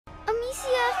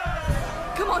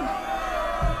Come on!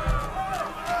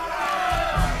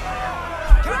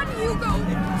 Run, Hugo!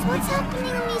 What's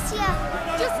happening, Amicia?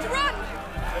 Just run!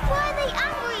 Why are they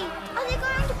angry? Are they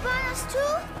going to burn us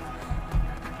too?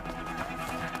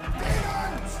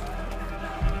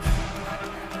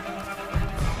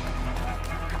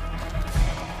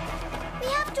 We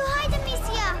have to hide,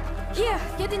 Amicia! Here,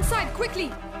 get inside,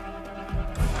 quickly!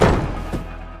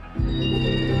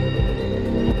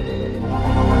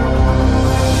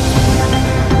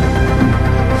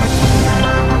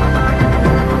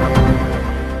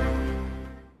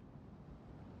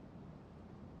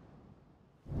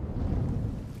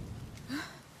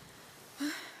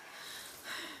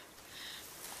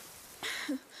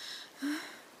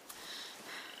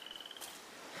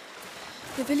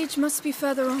 The village must be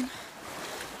further on.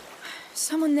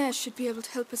 Someone there should be able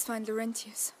to help us find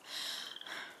Laurentius.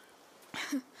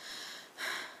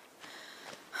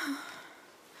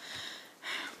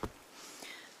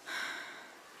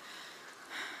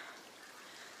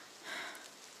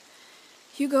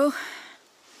 Hugo?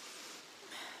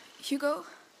 Hugo?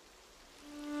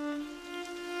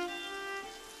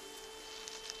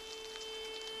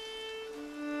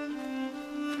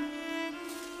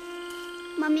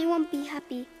 Mummy won't be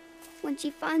happy when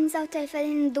she finds out I fell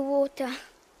in the water.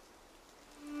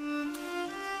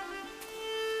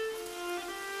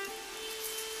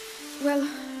 Well,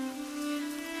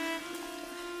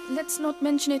 let's not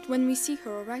mention it when we see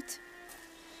her, all right?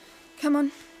 Come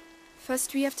on.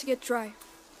 First we have to get dry.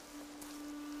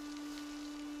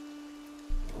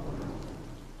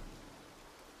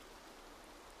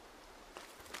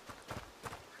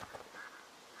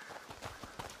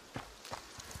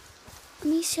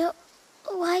 Amicia,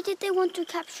 why did they want to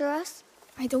capture us?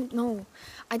 I don't know.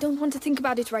 I don't want to think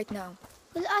about it right now.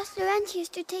 We'll ask Laurentius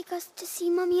to take us to see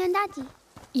Mummy and Daddy.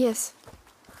 Yes,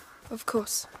 of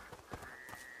course.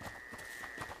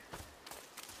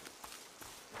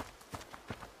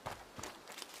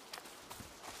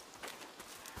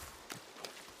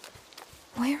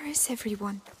 Where is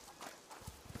everyone?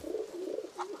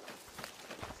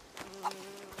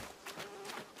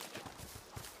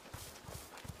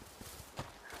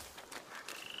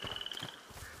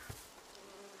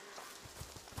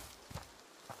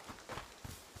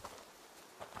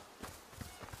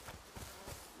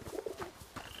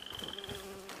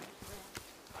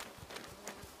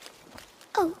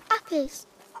 Oh, apples.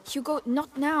 Hugo,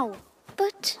 not now.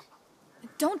 But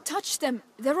Don't touch them.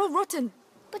 They're all rotten.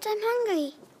 I'm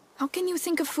hungry. How can you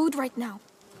think of food right now?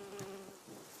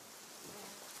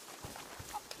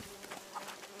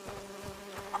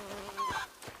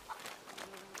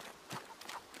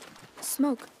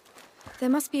 Smoke. There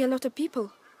must be a lot of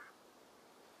people.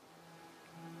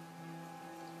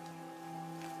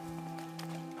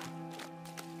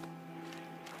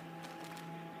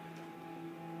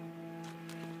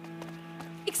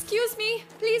 Excuse me,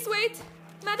 please wait.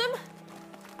 Madam?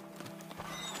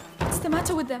 What's the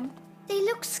matter with them? They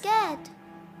look scared.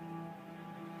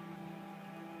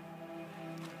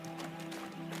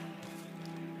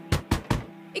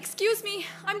 Excuse me,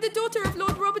 I'm the daughter of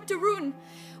Lord Robert de Rune.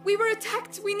 We were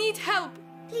attacked, we need help.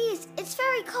 Please, it's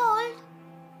very cold.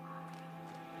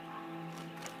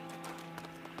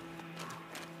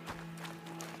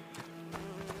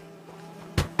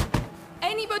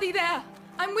 Anybody there?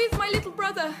 I'm with my little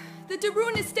brother. The de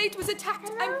Rune estate was attacked.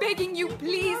 Hello? I'm begging you,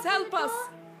 please help us.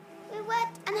 We're wet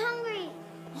and hungry.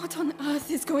 What on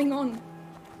earth is going on?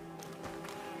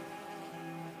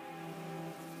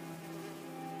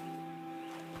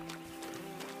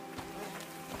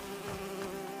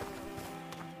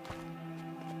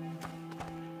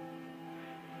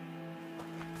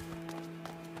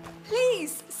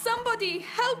 Please, somebody,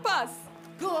 help us!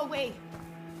 Go away!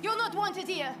 You're not wanted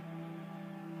here!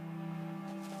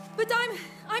 But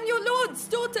I'm your lord's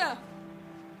daughter!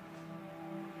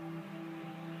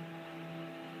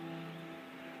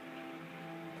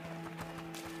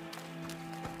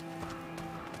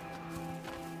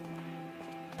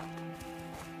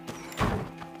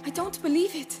 I don't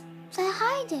believe it. They're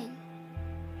hiding.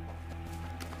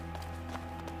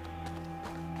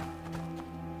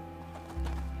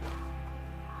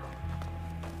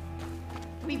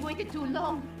 We've waited too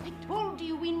long. I told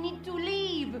you we need to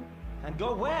leave. And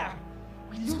go where?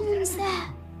 Someone's there.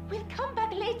 We'll come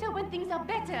back later when things are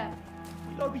better.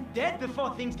 We'll all be dead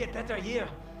before things get better here.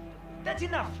 That's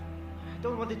enough. I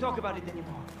don't want to talk about it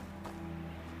anymore.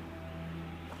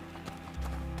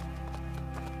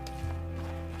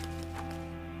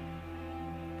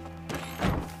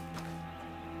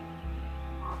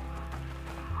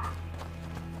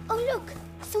 Oh, look.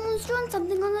 Someone's drawn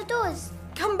something on the doors.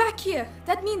 Come back here.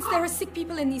 That means there are sick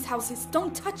people in these houses.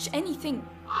 Don't touch anything.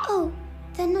 Oh,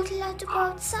 they're not allowed to go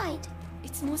outside.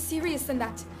 It's more serious than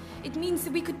that. It means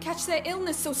that we could catch their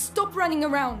illness, so stop running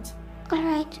around. All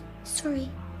right, sorry.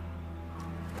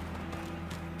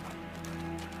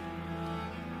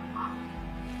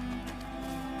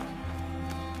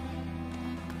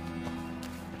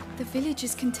 The village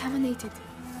is contaminated.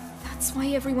 That's why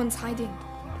everyone's hiding.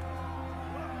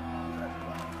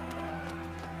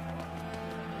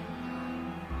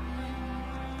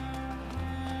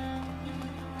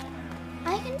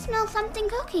 I can smell something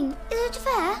cooking. Is it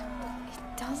fair?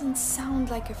 It doesn't sound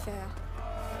like a fair.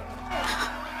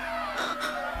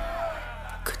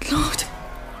 Good Lord.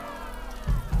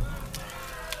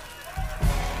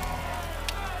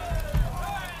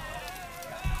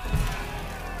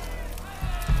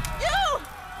 You!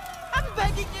 I'm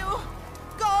begging you!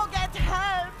 Go get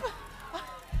help!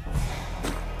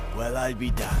 Well, I'll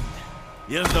be damned.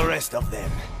 Here's the rest of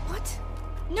them. What?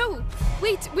 No!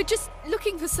 Wait, we're just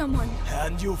looking for someone.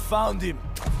 And you found him.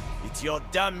 It's your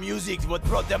damn music what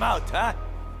brought them out, huh?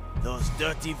 Those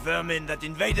dirty vermin that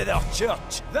invaded our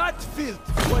church. That filth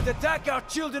would attack our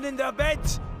children in their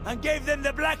beds and gave them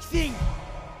the black thing.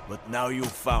 But now you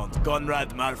found Conrad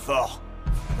Malfour.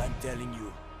 And I'm telling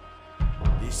you,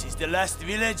 this is the last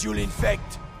village you'll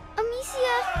infect.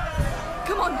 Amicia!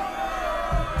 Come on!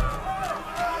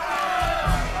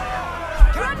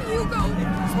 Run, Hugo!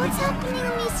 What's happening,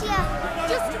 Amicia?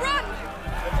 Just run!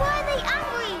 Why are they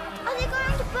angry? Are they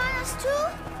going to burn us too?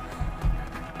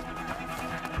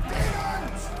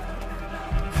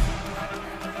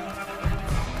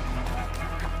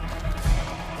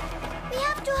 We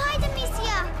have to hide,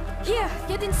 Amicia! Here,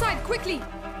 get inside, quickly!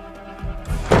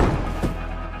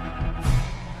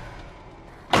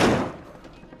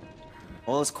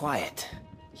 All's quiet.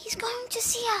 He's going to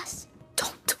see us.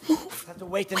 Don't move. Have to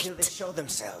wait until they show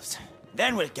themselves.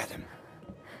 Then we'll get them.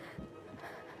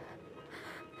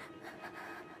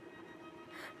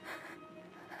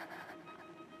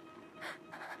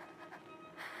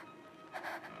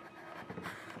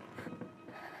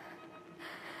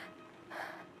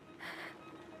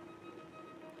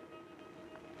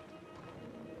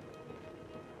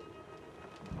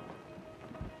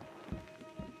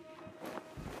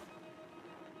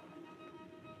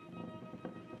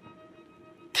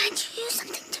 Can't you use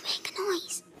something to make a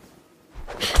noise?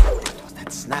 What was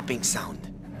that snapping sound?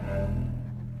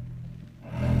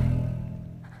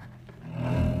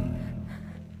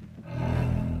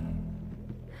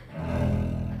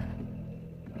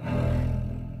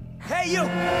 Hey, you!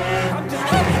 Come to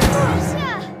Amicia!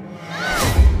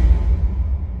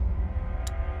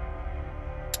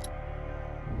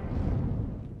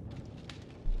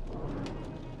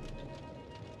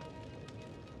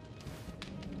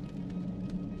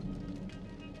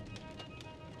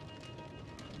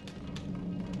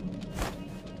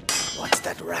 What's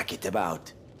that racket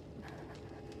about?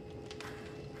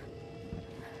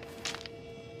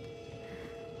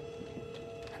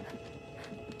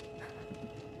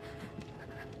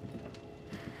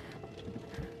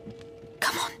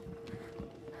 Come on.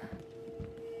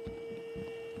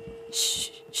 Shh,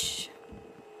 shh.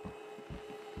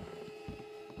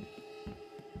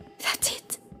 That's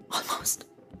it. Almost.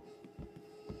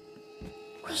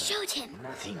 We showed him.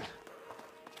 Nothing.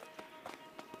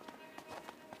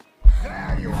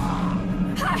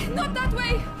 Ah, not that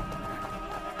way!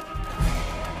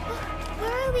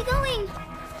 Where are we going?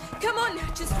 Come on,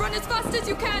 just run as fast as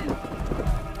you can!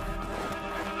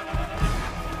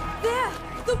 There!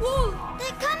 The wall!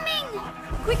 They're coming!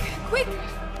 Quick, quick!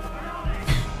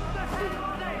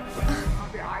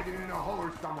 Be hiding in a hole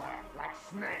somewhere, like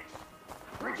snakes.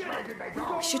 Which way did they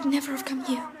go? We should never have come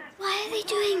here. Why are they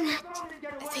doing that?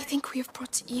 They think we have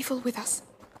brought evil with us.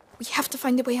 We have to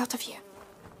find a way out of here.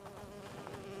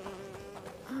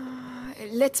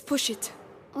 Let's push it.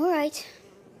 All right.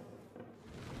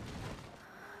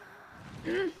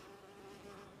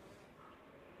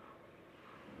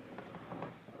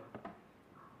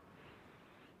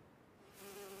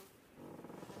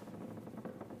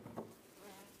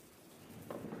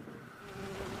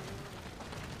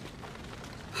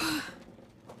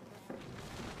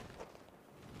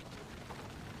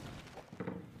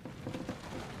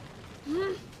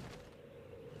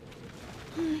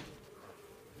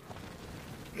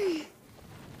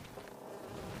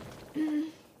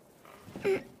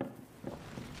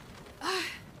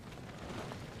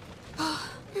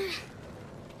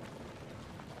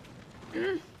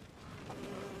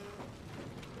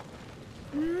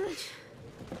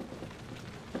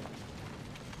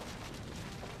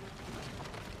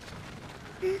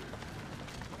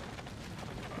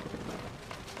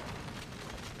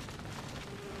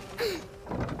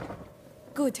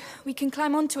 Good. We can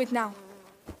climb onto it now.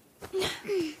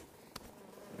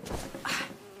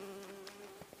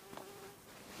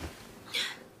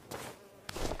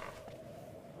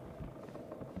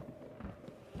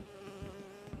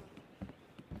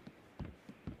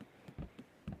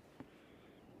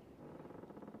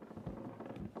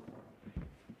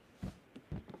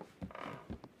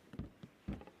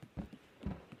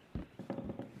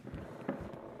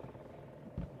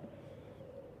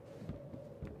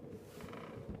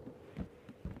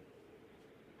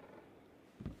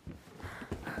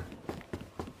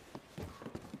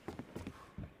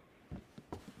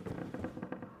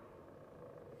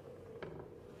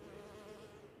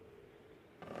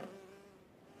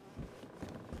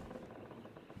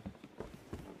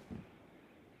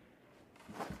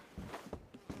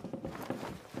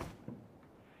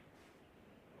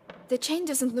 The chain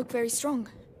doesn't look very strong.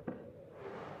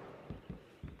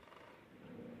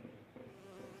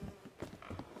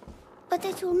 But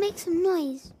it will make some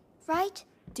noise, right?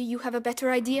 Do you have a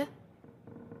better idea?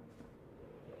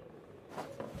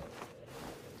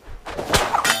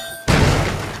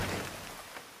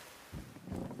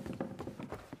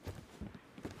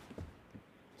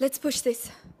 Let's push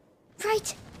this.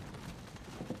 Right.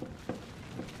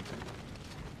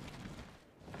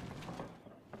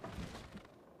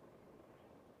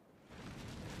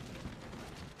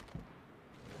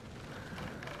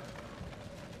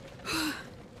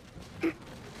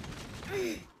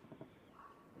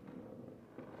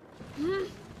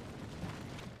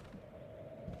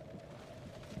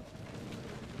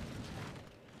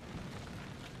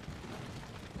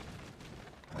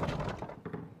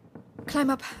 Climb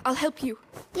up. I'll help you.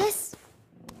 Yes.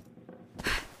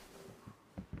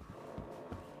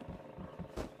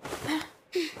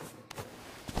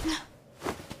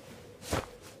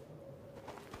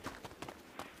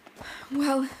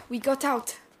 Well, we got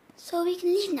out. So we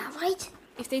can leave now, right?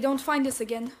 If they don't find us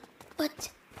again. But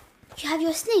you have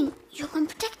your sling. You can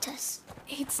protect us.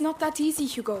 It's not that easy,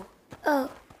 Hugo. Oh.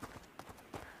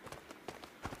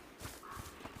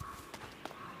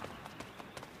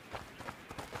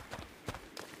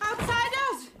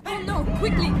 Outsiders! Oh no!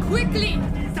 Quickly! Quickly!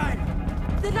 Inside!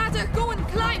 The ladder! Go and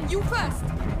climb! You first!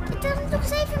 It doesn't look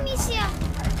safe, Amicia.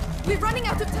 We're running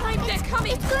out of time! They're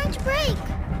coming! It's going to break.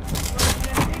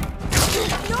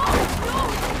 No! No!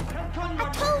 I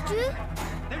told you.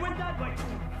 They went that way.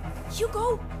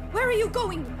 Hugo! Where are you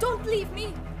going? Don't leave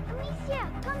me! Amicia,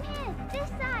 come here. This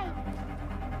side.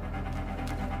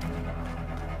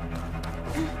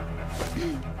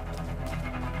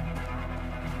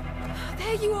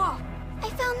 There you are! I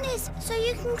found this, so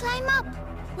you can climb up.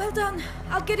 Well done.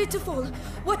 I'll get it to fall.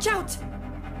 Watch out!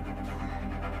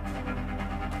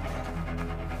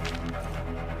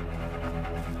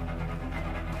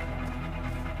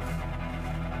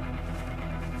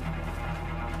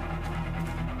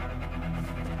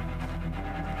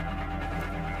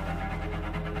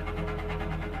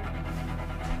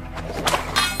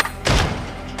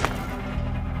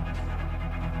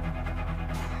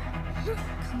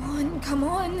 Come on, come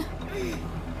on! Here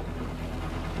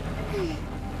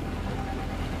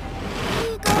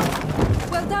you go.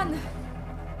 Well done!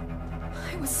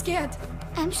 I was scared.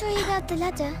 I'm sure you got the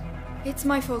ladder. It's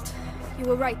my fault. You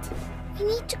were right. We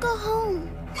need to go home.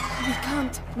 We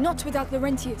can't. Not without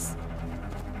Laurentius.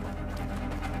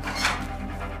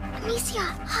 Amicia,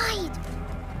 hide.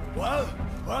 Well,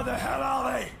 where the hell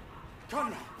are they?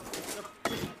 Conrad,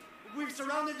 we've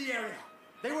surrounded the area.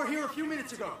 They were here a few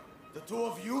minutes ago. The two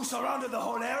of you surrounded the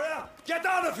whole area? Get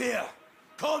out of here!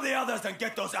 Call the others and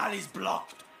get those alleys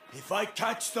blocked. If I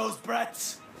catch those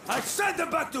brats, I send them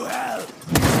back to hell!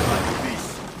 Like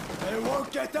beasts. They won't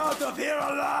get out of here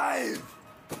alive!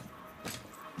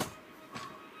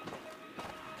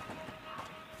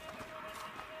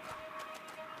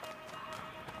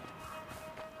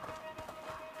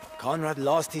 Conrad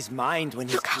lost his mind when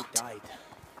his Look kid out. died.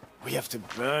 We have to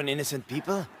burn innocent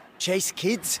people? Chase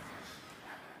kids?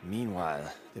 Meanwhile,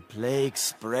 the plague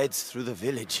spreads through the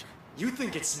village. You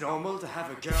think it's normal to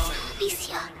have a girl...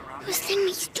 Amicia, your thing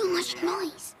makes too much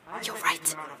noise. You're right.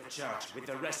 Come out of the church with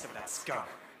the rest of that scum.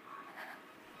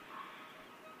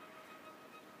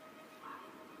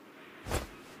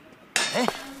 Eh?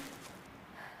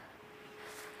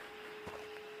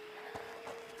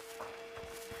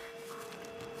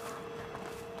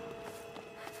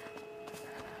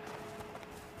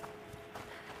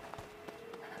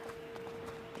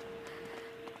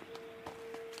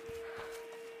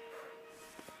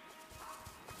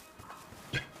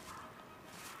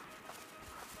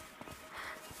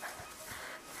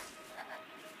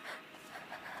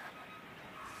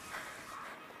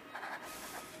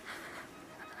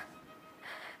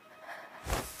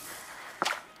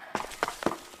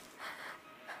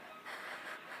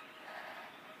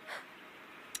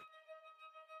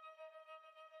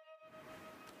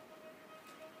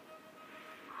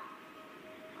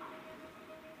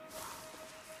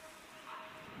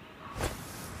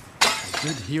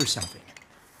 did hear something.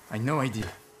 I had no idea.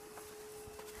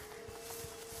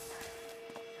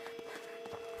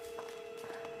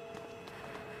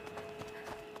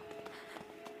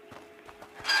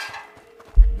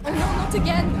 Oh no, not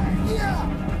again!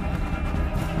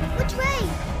 Which way?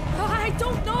 I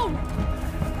don't know!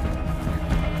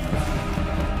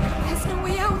 There's no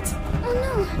way out! Oh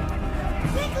no!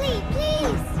 Quickly,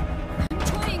 please!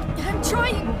 I'm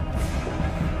trying!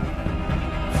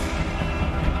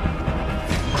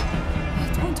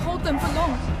 It won't hold them for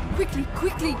long. Quickly,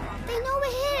 quickly! They know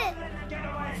we're here! Get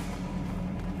away!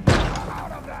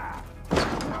 Out of there!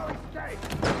 No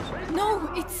escape! No,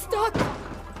 it's stuck!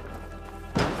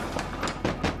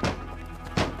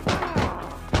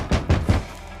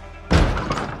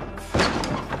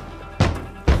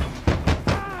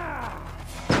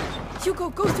 Hugo,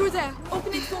 go through there!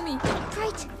 Open it for me!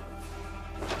 Right.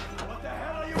 What the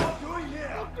hell are you all doing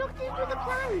here? I looked into the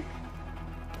plank.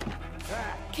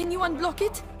 Can you unblock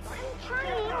it? I'm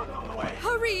trying.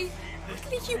 Hurry!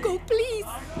 Quickly, Hugo, please!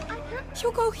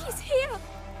 Hugo, he's here!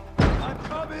 I'm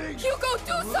coming! Hugo,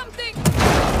 do something!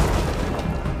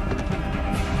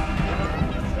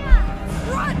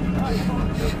 Run!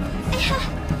 I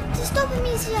have to stop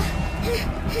Amicia.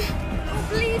 Oh,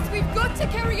 please, we've got to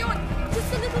carry on!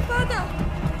 Just a little further!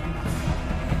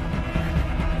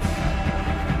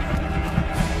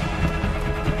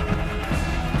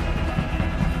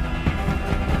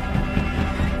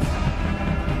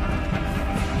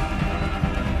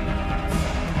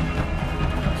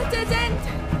 A dead end!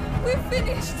 We're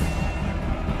finished!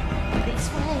 This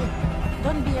way.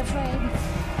 Don't be afraid.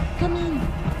 Come in.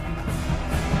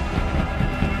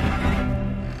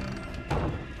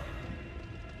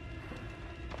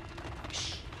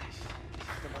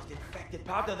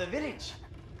 Part of the village.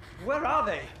 Where are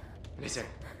they? Listen,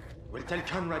 we'll tell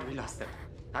Conrad we lost them.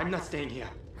 I'm not staying here.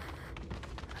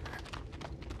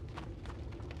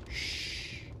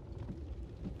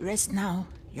 Rest now.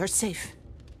 You're safe.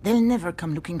 They'll never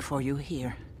come looking for you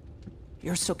here.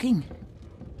 You're soaking.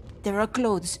 There are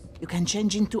clothes you can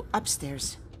change into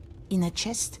upstairs. In a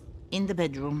chest in the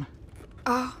bedroom.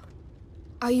 Ah,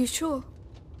 are you sure?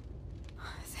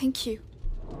 Thank you.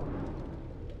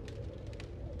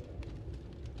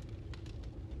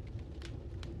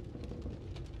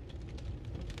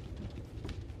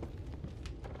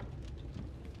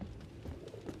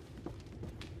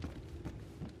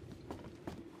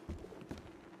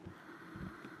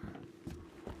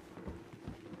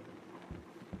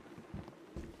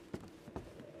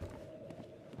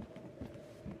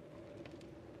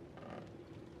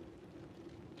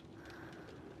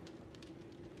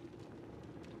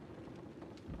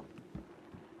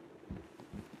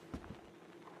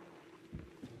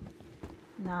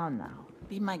 Now,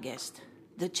 be my guest.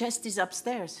 The chest is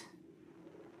upstairs.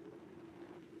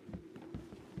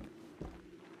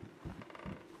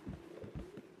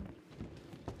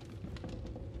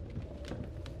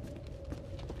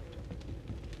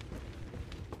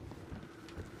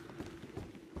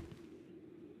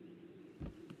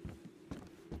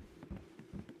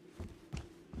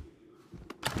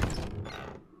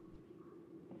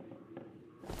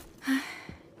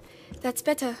 That's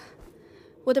better.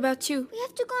 What about you? We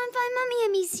have to go and find Mummy,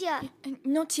 Amicia.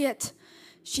 Not yet.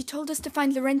 She told us to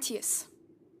find Laurentius.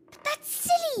 But that's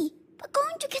silly. We're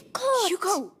going to get caught.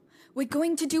 Hugo! We're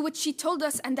going to do what she told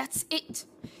us, and that's it.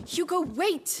 Hugo,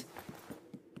 wait!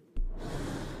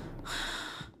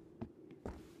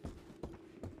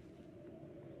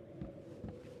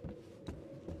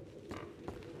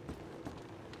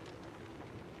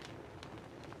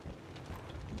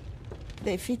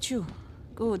 They fit you.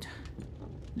 Good.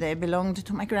 They belonged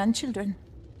to my grandchildren.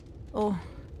 Oh,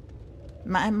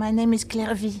 my name is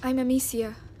Clairvy. I'm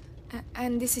Amicia,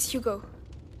 and this is Hugo.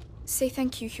 Say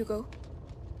thank you, Hugo.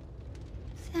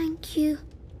 Thank you.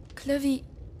 Clovey,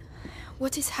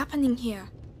 what is happening here?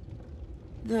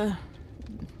 The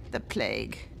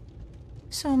plague.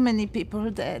 So many people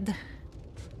dead.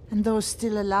 And those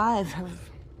still alive have...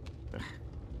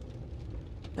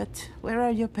 But where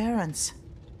are your parents?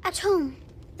 At home.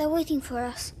 They're waiting for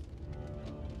us.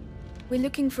 We're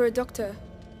looking for a doctor.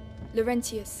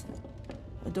 Laurentius.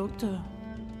 A doctor?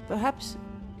 Perhaps...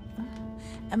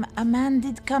 A man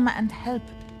did come and help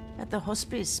at the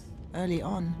hospice early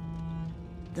on.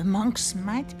 The monks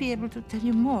might be able to tell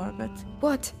you more, but...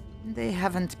 What? They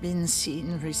haven't been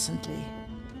seen recently.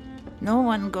 No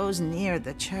one goes near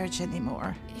the church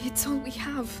anymore. It's all we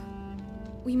have.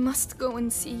 We must go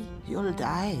and see. You'll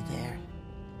die there.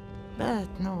 But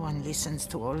no one listens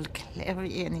to old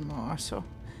Clary anymore, so...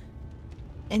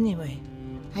 Anyway,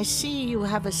 I see you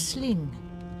have a sling.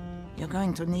 You're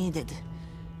going to need it.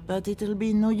 but it'll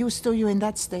be no use to you in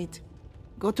that state.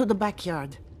 Go to the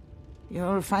backyard.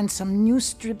 You'll find some new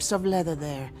strips of leather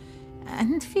there.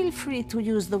 And feel free to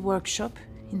use the workshop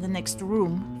in the next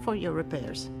room for your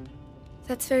repairs.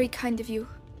 That's very kind of you.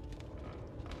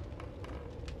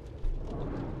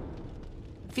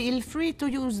 Feel free to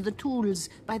use the tools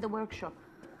by the workshop.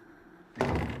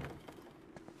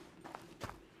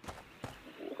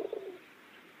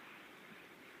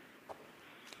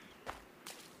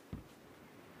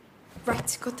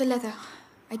 Right, got the leather.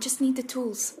 I just need the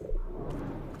tools.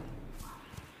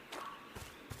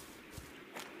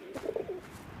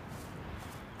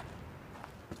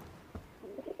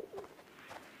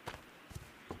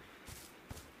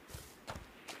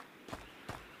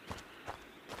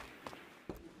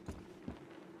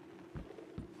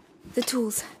 The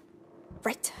tools.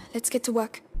 Right, let's get to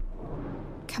work.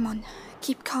 Come on,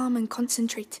 keep calm and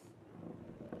concentrate.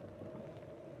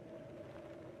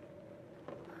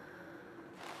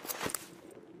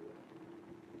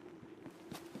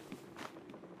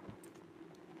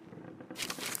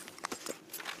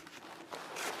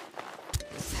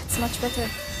 That's much better.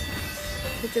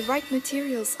 With the right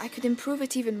materials, I could improve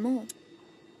it even more.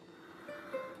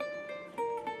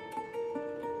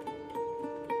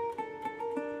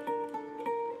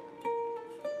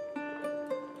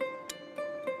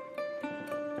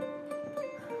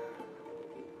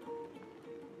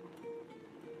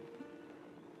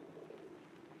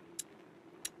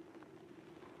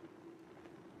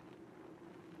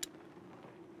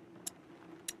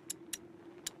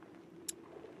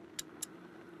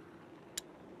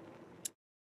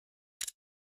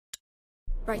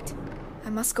 Right. I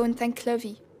must go and thank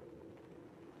Clovey.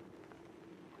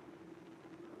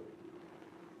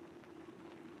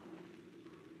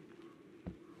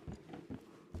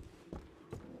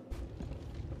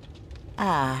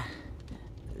 Ah.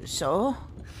 So?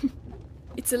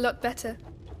 It's a lot better.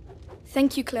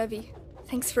 Thank you, Clovey.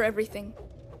 Thanks for everything.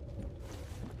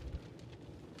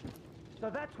 So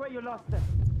that's where you lost them?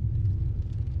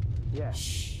 Yeah.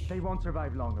 Shh. They won't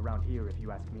survive long around here if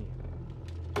you ask me.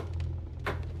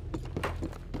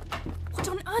 What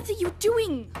on earth are you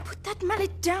doing? Put that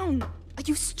mallet down. Are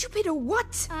you stupid or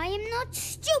what? I am not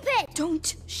stupid.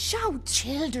 Don't shout.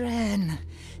 Children,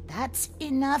 that's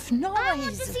enough noise. I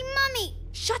want to see Mummy.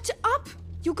 Shut up.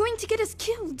 You're going to get us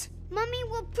killed. Mummy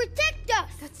will protect us.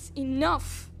 That's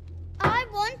enough. I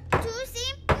want to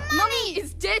see Mummy. Mummy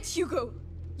is dead, Hugo.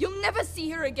 You'll never see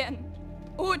her again.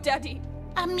 Or Daddy.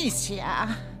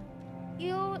 Amicia.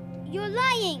 You're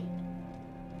lying.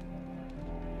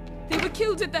 They were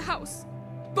killed at the house.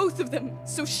 Both of them,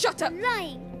 so shut up.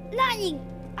 Lying.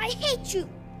 I hate you.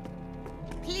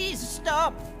 Please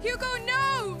stop. Hugo,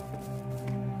 no!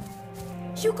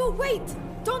 Hugo, wait!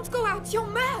 Don't go out, you're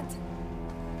mad!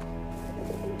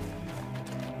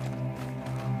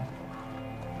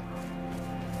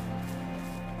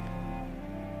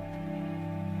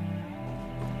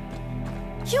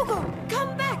 Hugo,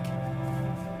 come back!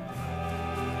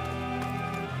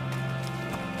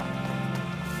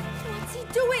 What's he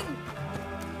doing?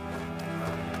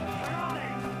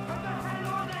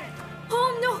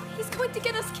 Oh no, he's going to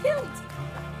get us killed!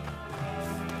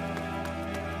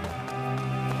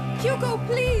 Hugo,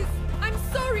 please! I'm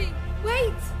sorry!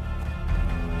 Wait!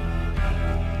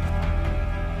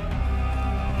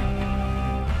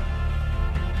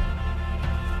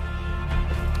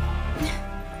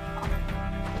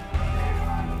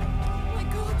 My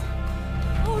God!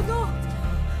 Oh Lord!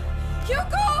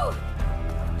 Hugo!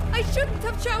 I shouldn't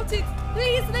have shouted!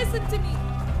 Please listen to me!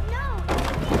 No!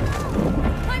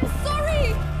 I'm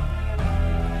sorry!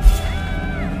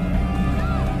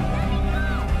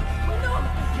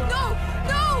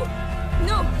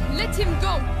 No, let him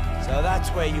go! So that's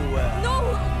where you were?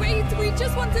 No, wait, we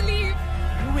just want to leave.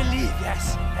 You will leave,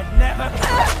 yes, and never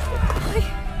come.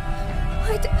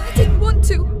 I didn't want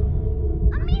to.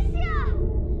 Amicia!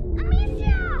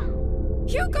 Amicia!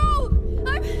 Hugo!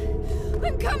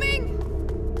 I'm coming!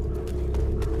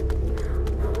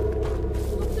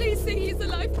 Oh, please say he's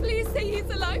alive, please say he's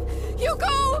alive.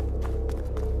 Hugo!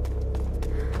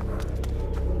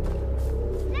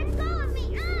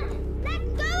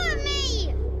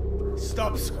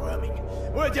 Stop squirming.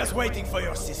 We're just waiting for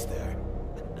your sister.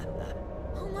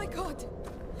 Oh my God.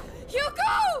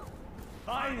 Hugo!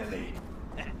 Finally!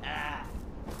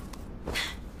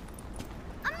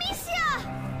 Amicia!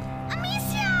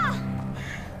 Amicia!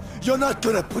 You're not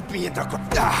gonna put me into...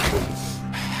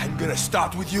 I'm gonna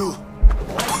start with you.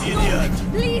 Idiot!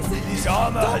 Please! This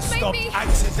armor Don't has make stopped me...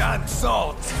 axes and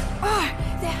swords.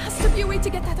 There has to be a way to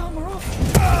get that armor off.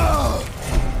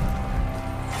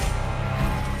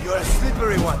 You're a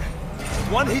slippery one.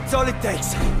 One hit's all it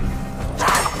takes.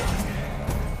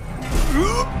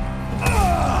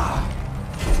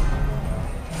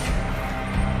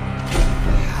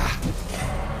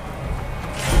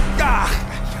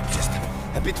 I'm just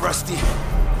a bit rusty. Is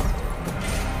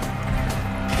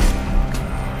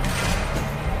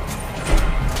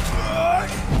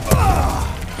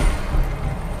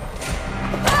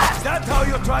that how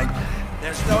you're trying?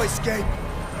 There's no escape.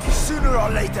 Sooner or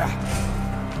later.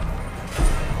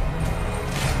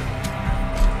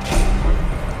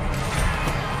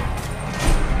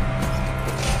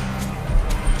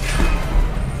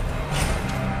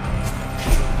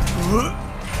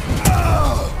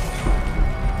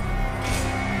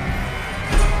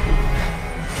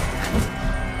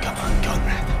 Come on,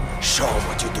 Conrad. Show 'em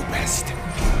what you do best.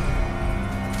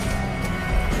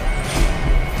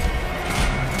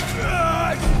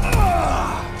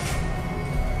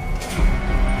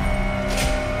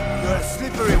 You're a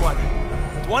slippery one.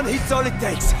 But one hit's all it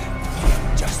takes.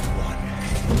 Just one.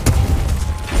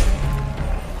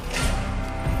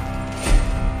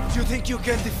 Do you think you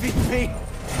can defeat me?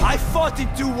 I fought in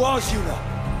 2 wars, you know.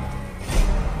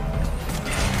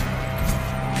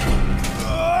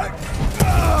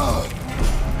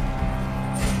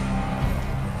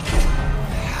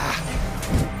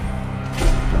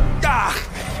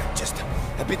 I'm just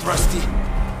a bit rusty.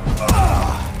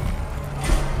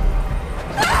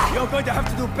 You're going to have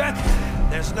to do better.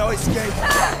 There's no escape.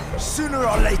 Sooner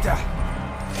or later.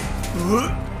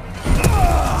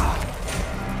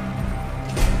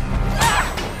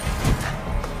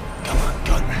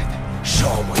 Show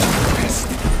 'em what you do best.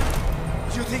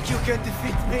 Do you think you can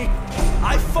defeat me?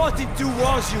 I fought in 2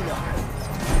 wars, you know.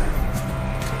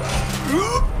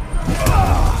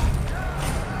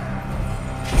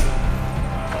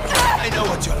 I know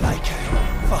what you're like.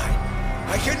 Fine.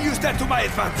 I can use that to my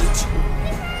advantage.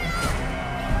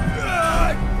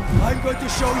 I'm going to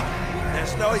show you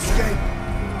there's no escape.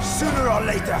 Sooner or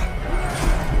later.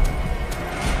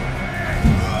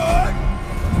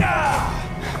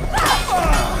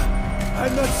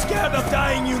 I'm not scared of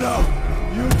dying, you know.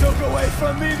 You took away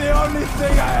from me the only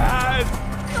thing I had.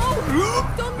 No!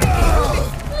 Don't make me do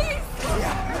this, please!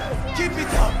 Yeah, keep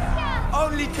it up.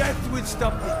 Only death will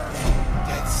stop me.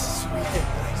 That's sweet and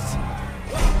nice.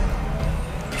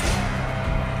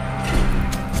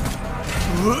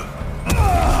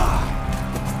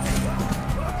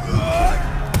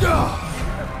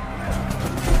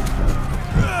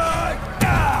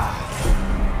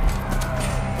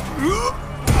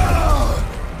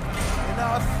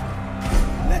 Enough.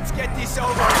 Let's get this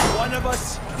over. One of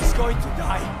us is going to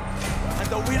die. And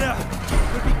the winner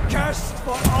will be cursed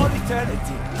for all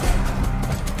eternity.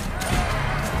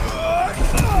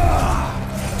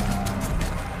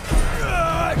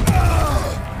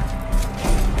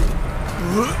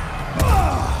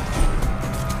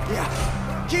 Yeah,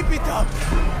 keep it up.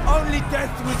 Only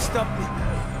death will stop me.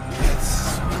 That's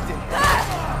sweet and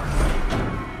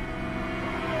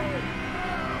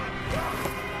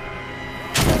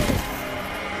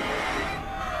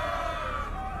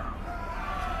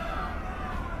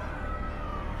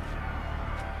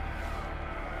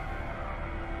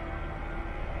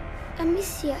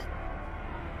Amicia.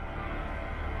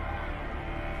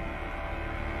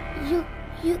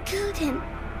 You killed him.